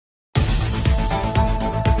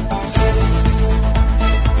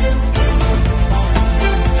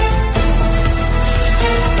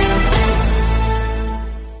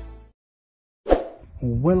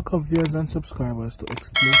Welcome viewers and subscribers to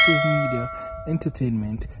Exclusive Media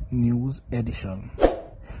Entertainment News Edition.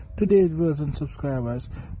 Today, viewers and subscribers,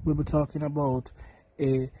 we'll be talking about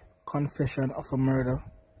a confession of a murder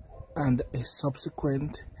and a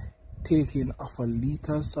subsequent taking of a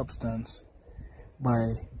lethal substance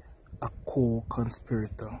by a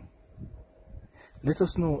co-conspirator. Let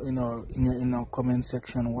us know in our comment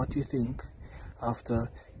section what you think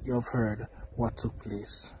after you have heard what took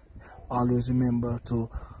place. Always remember to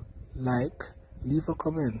like, leave a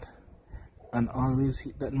comment, and always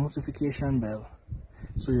hit that notification bell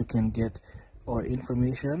so you can get our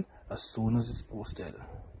information as soon as it's posted.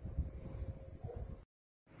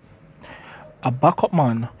 A backup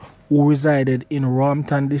man who resided in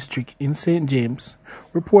Rompton district in St. James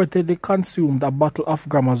reportedly consumed a bottle of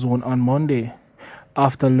Gramazone on Monday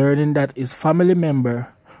after learning that his family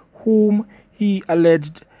member, whom he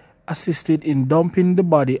alleged assisted in dumping the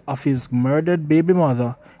body of his murdered baby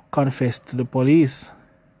mother, confessed to the police.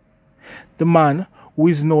 The man, who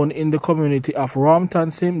is known in the community of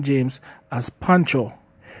Rompton St. James as Pancho,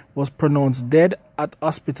 was pronounced dead at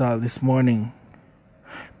hospital this morning.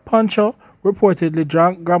 Pancho reportedly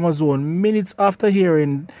drank Gramazone minutes after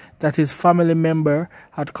hearing that his family member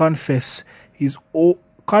had confessed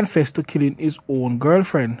to killing his own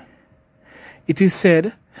girlfriend. It is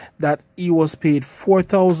said that he was paid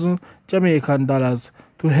 4,000 Jamaican dollars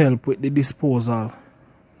to help with the disposal.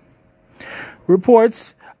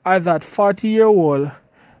 Reports are that 40-year-old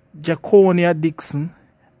Jaconia Dixon,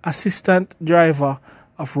 assistant driver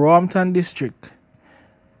of Rompton District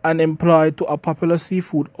and employed to a popular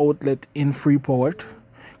seafood outlet in Freeport,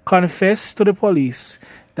 confessed to the police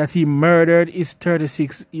that he murdered his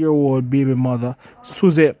 36-year-old baby mother,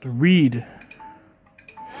 Suzette Reed.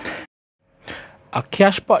 A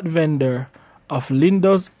cash pot vendor of a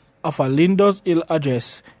Lindos Hill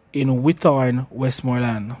address in Whithorn,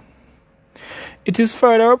 Westmoreland. It is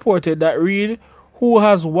further reported that Reed, who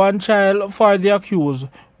has one child for the accused,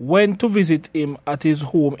 went to visit him at his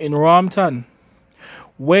home in Rompton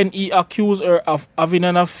when he accused her of having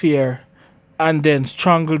an affair and then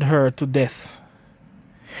strangled her to death.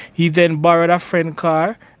 He then borrowed a friend's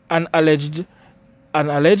car and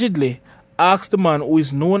allegedly asked the man, who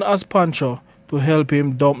is known as Pancho, to help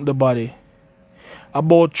him dump the body.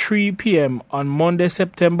 About 3 p.m. on Monday,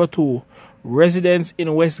 September 2, residents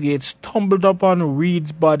in Westgate stumbled upon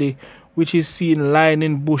Reed's body, which is seen lying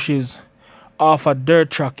in bushes off a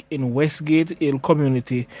dirt track in Westgate Hill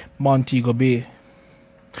community, Montego Bay.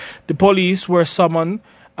 The police were summoned,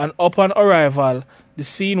 and upon arrival, the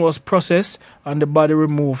scene was processed and the body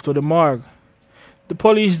removed to the morgue. The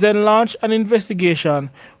police then launched an investigation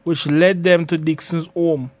which led them to Dixon's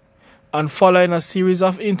home, and following a series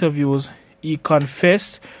of interviews, he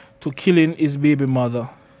confessed to killing his baby mother.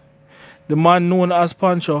 The man known as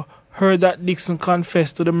Pancho heard that Dixon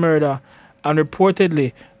confessed to the murder and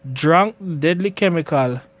reportedly drank the deadly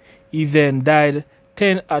chemical. He then died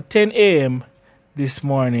at 10 a.m. this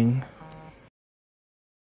morning.